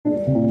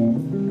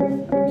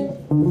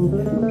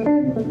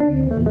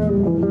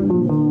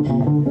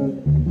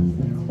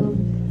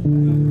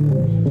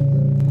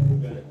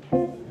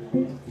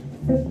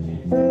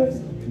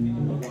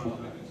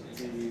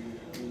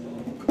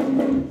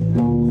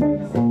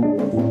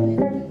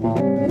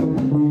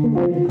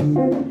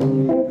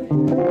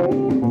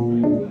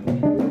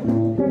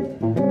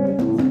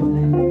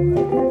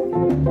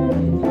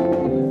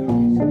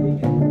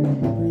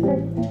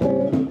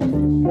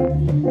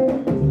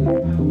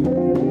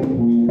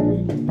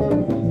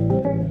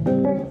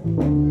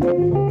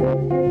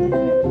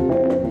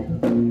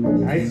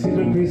I see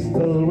the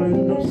crystal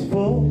raindrops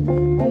fall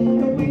on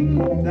the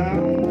window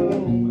down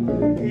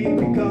low. It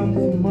becomes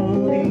the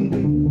morning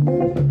dew.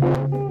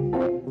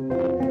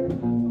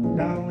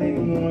 Darling,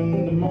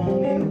 when the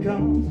morning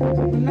comes,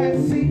 when I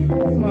see the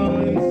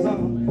morning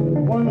sun, I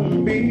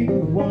wanna be the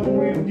one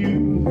with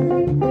you.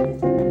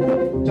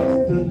 Just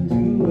the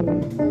two of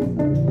us.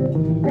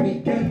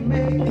 We can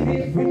make it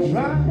if we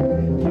try.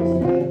 Just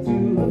the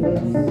two of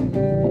us.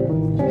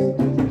 Just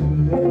the two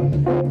of us.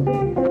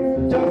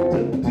 Just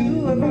the two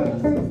of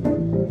us.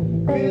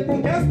 With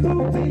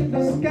castles in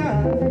the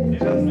sky.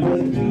 Just the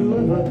two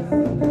of us.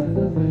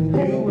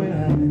 You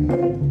and I.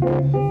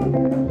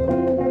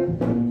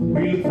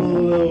 Real for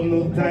love, no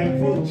time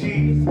for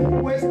cheese.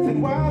 Wasted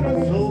water,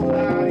 so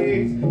that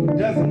is.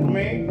 Doesn't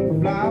make the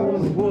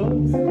flowers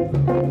worse.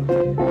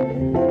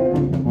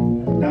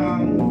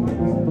 Down,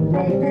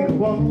 don't be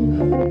one,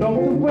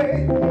 don't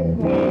wait.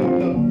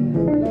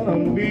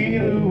 Gonna be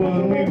the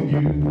one with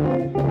you.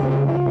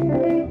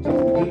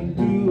 Just the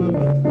two of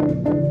us.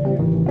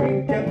 We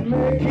can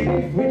make it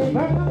if we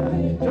try.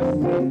 Just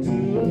the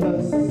two of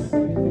us.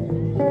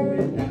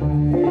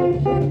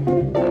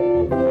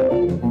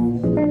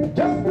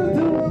 Just the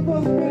two of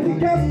us. With the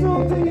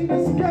castles in the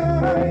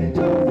sky.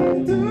 Just the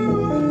two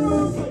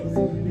of us.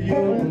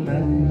 You and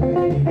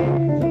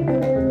I.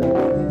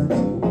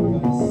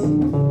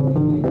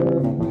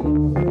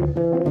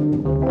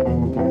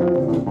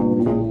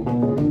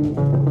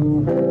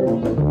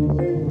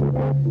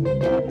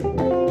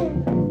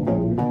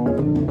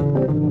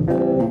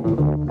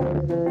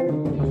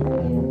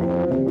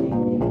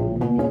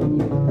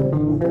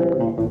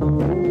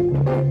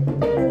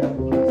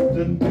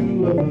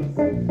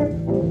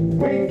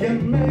 We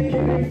can make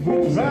it if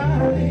we try.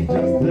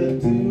 Just the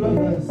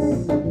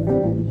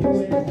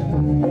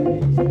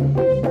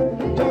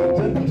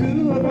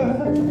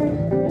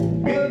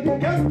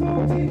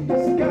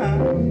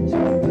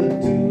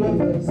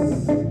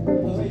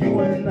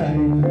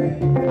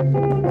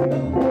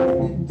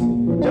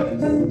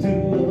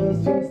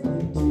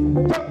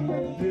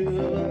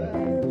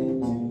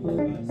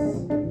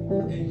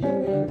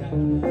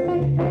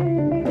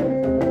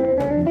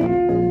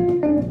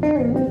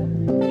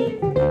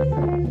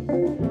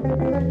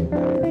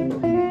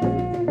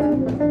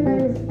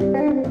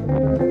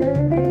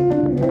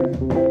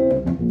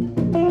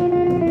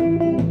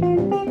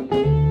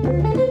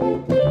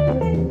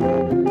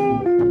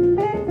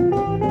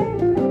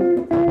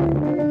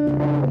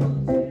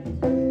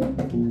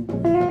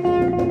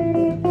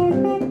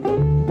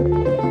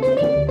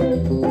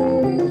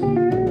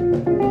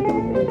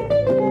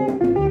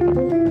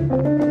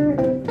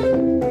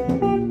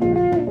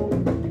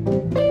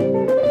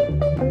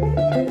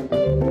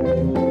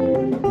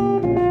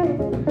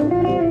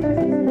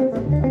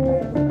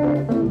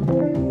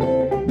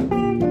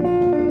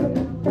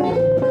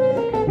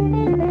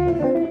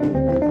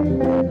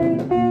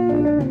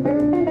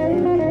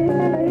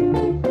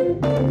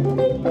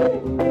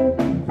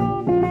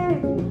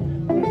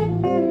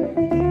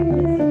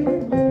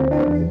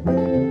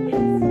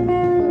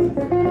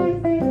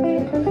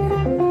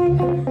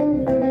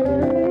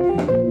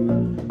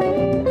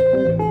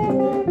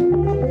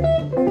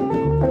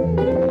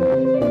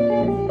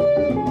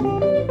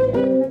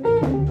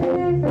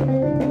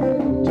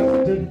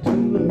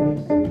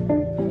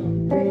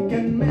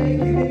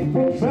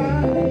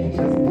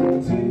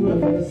two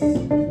of us.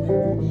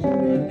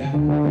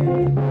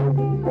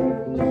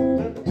 Just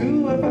the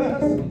two of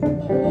us.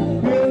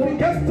 Build the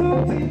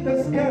castles in the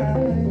sky.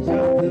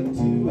 Just the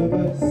two of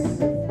us.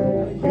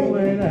 You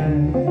and I.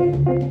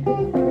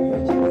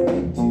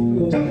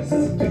 Just the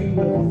two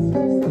of us.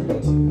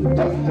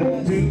 Just the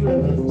two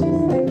of us.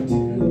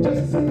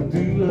 And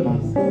you and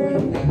I.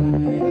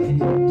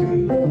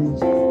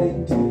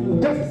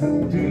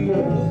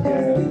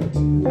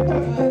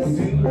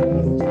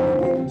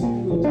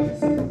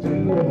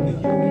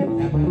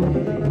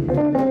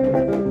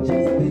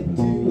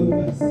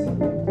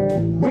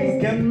 We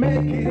can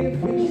make it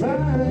if we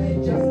try,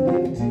 just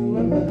the two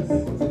of us.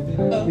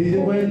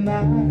 You and I,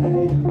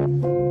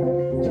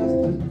 just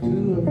the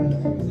two of us.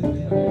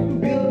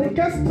 Building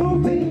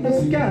castles in the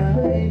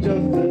sky,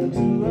 just the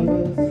two of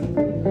us.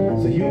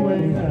 So you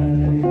and I,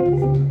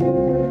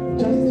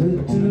 just the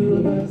two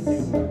of us.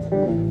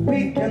 We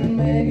can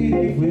make it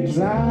if we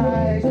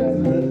try,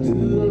 just the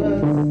two of us.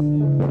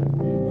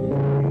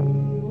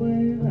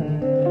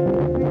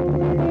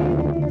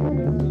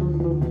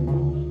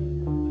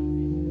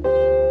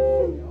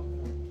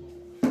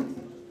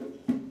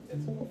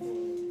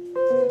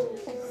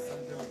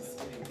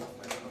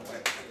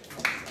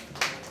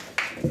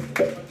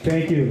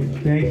 Thank you,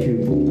 thank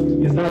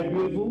you. Is that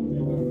beautiful?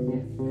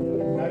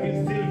 Are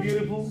you still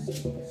beautiful?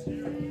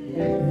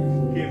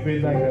 Keep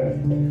it like that.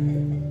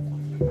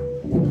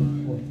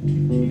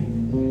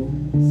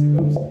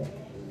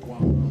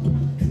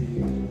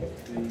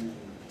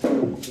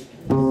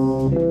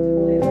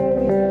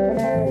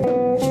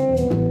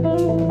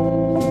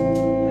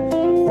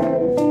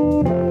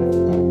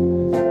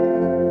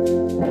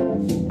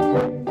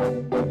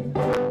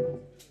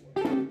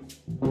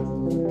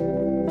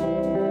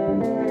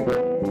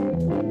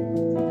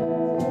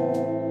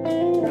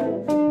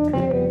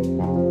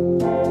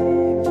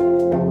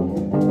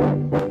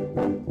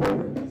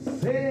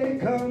 C'est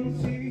comme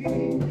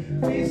si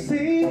les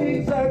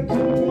exacts